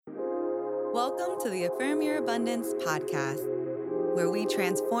Welcome to the Affirm Your Abundance podcast, where we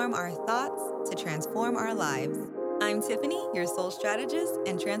transform our thoughts to transform our lives. I'm Tiffany, your soul strategist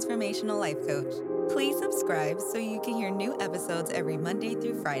and transformational life coach. Please subscribe so you can hear new episodes every Monday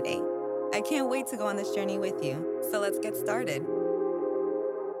through Friday. I can't wait to go on this journey with you, so let's get started.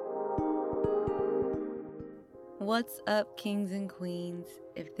 What's up, kings and queens?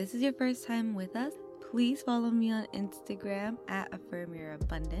 If this is your first time with us, please follow me on Instagram at Affirm Your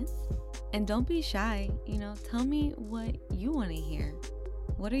Abundance. And don't be shy, tell me what you want to hear.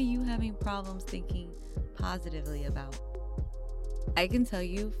 What are you having problems thinking positively about? I can tell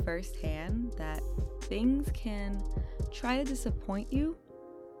you firsthand that things can try to disappoint you,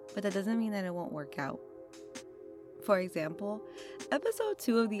 but that doesn't mean that it won't work out. For example, episode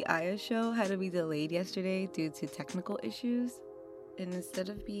 2 of the Aya show had to be delayed yesterday due to technical issues. And instead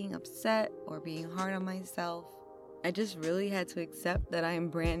of being upset or being hard on myself, I just really had to accept that I am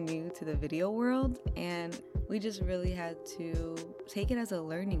brand new to the video world, and we just really had to take it as a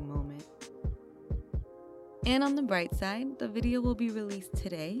learning moment. And on the bright side, the video will be released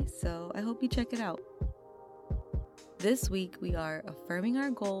today, so I hope you check it out. This week, we are affirming our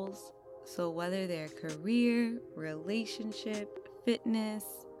goals, so whether they're career, relationship, fitness,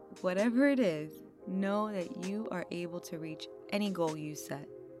 whatever it is, know that you are able to reach any goal you set.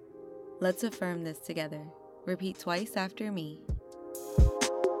 Let's affirm this together. Repeat twice after me.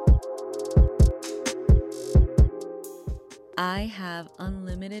 I have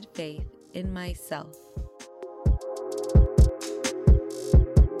unlimited faith in myself.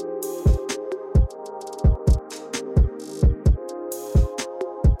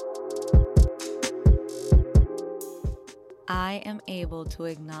 I am able to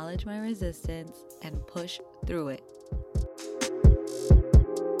acknowledge my resistance and push through it.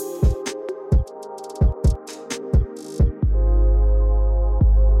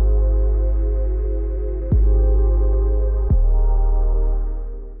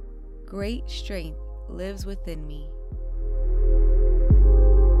 Great strength lives within me.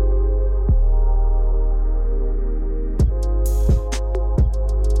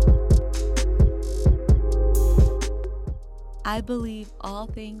 I believe all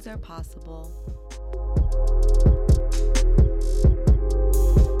things are possible.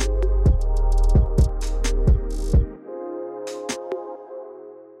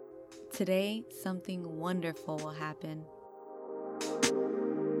 Today, something wonderful will happen.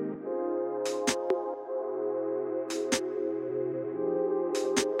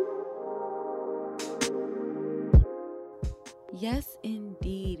 Yes,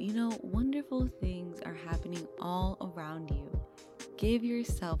 indeed. Wonderful things are happening all around you. Give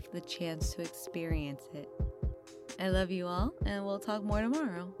yourself the chance to experience it. I love you all, and we'll talk more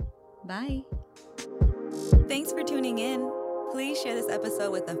tomorrow. Bye. Thanks for tuning in. Please share this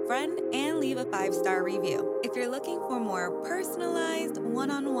episode with a friend and leave a 5-star review. If you're looking for more personalized,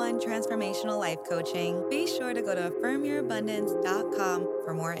 one-on-one transformational life coaching, be sure to go to affirmyourabundance.com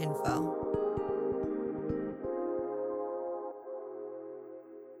for more info.